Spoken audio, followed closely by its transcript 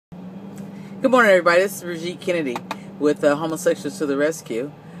Good morning, everybody. This is Brigitte Kennedy with Homosexuals to the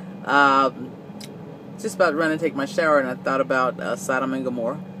Rescue. Just about to run and take my shower, and I thought about Sodom and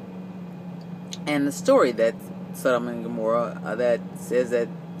Gomorrah and the story that Sodom and Gomorrah that says that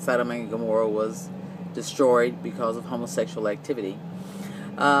Sodom and Gomorrah was destroyed because of homosexual activity.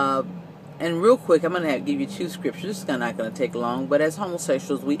 And real quick, I'm going to give you two scriptures. It's not going to take long, but as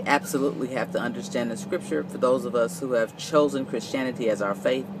homosexuals, we absolutely have to understand the scripture for those of us who have chosen Christianity as our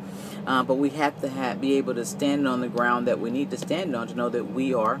faith. But we have to be able to stand on the ground that we need to stand on to know that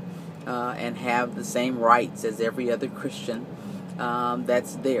we are and have the same rights as every other Christian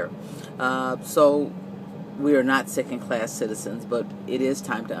that's there. So we are not second-class citizens, but it is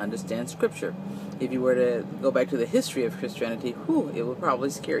time to understand Scripture. If you were to go back to the history of Christianity, it would probably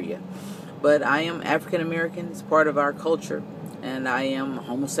scare you. But I am African-American. It's part of our culture. And I am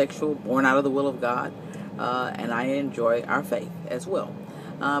homosexual, born out of the will of God. And I enjoy our faith as well.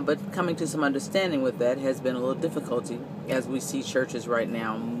 But coming to some understanding with that has been a little difficulty as we see churches right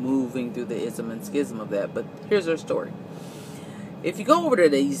now moving through the ism and schism of that. But here's our story. If you go over to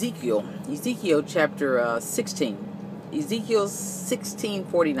the Ezekiel chapter 16, Ezekiel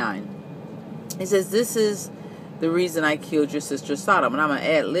 16:49, it says, "This is the reason I killed your sister Sodom." And I'm going to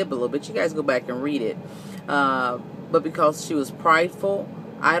ad-lib a little bit. You guys go back and read it. But because she was prideful,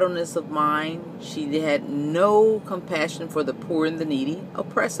 idleness of mind, she had no compassion for the poor and the needy,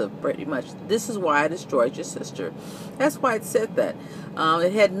 oppressive, pretty much. This is why I destroyed your sister. That's why it said that.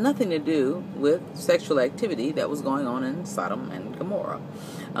 It had nothing to do with sexual activity that was going on in Sodom and Gomorrah.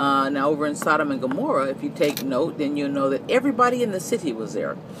 Now, over in Sodom and Gomorrah, if you take note, then you'll know that everybody in the city was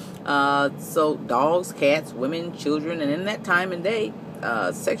there. So dogs, cats, women, children, and in that time and day,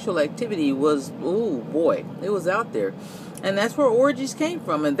 sexual activity was, ooh boy, it was out there. And that's where orgies came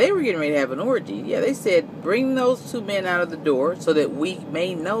from. And they were getting ready to have an orgy. Yeah, they said, bring those two men out of the door so that we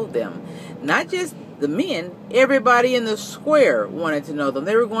may know them. Not just the men. Everybody in the square wanted to know them.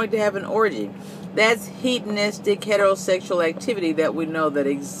 They were going to have an orgy. That's hedonistic heterosexual activity that we know that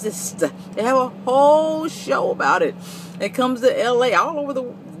exists. They have a whole show about it. It comes to L.A., all over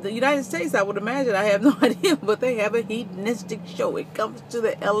the United States, I would imagine. I have no idea, but they have a hedonistic show. It comes to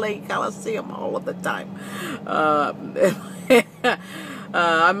the L.A. Coliseum all of the time.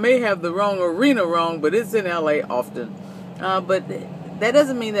 I may have the wrong arena wrong, but it's in L.A. often. But that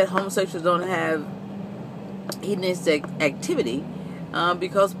doesn't mean that homosexuals don't have hedonistic activity,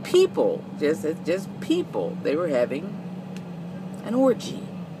 because people, just people, they were having an orgy,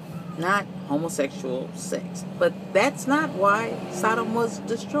 not homosexual sex. But that's not why Sodom was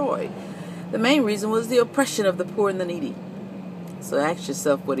destroyed. The main reason was the oppression of the poor and the needy. So ask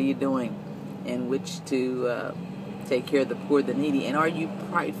yourself, what are you doing in which to take care of the poor and the needy? And are you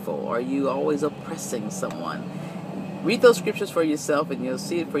prideful? Are you always oppressing someone? Read those scriptures for yourself and you'll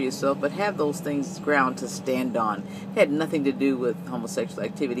see it for yourself, but have those things ground to stand on. It had nothing to do with homosexual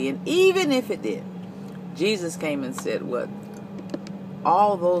activity. And even if it did, Jesus came and said, what?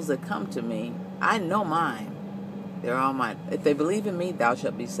 All those that come to me, I know mine. They're all mine. If they believe in me, thou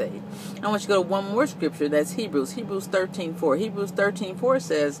shalt be saved. I want you to go to one more scripture. That's Hebrews 13:4. Hebrews 13:4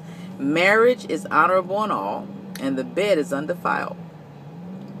 says, marriage is honorable in all, and the bed is undefiled.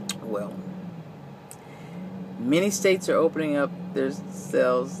 Well, many states are opening up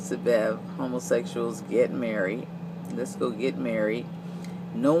themselves to have homosexuals get married. Let's go get married.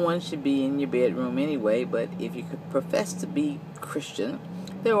 No one should be in your bedroom anyway, but if you could profess to be Christian,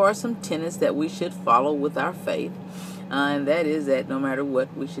 there are some tenets that we should follow with our faith. And that is that no matter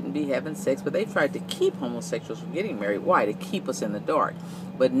what, we shouldn't be having sex. But they tried to keep homosexuals from getting married. Why? To keep us in the dark.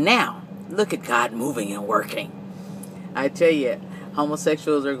 But now, look at God moving and working. I tell you,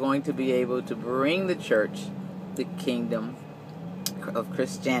 homosexuals are going to be able to bring the church, the kingdom of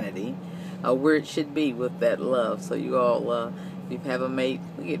Christianity, where it should be with that love. So you all, if you have a mate,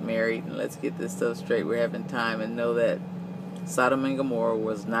 we get married and let's get this stuff straight. We're having time, and know that Sodom and Gomorrah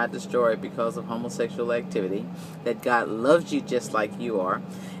was not destroyed because of homosexual activity, that God loves you just like you are,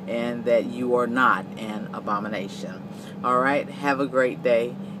 and that you are not an abomination. All right, have a great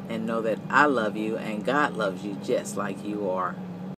day, and know that I love you and God loves you just like you are.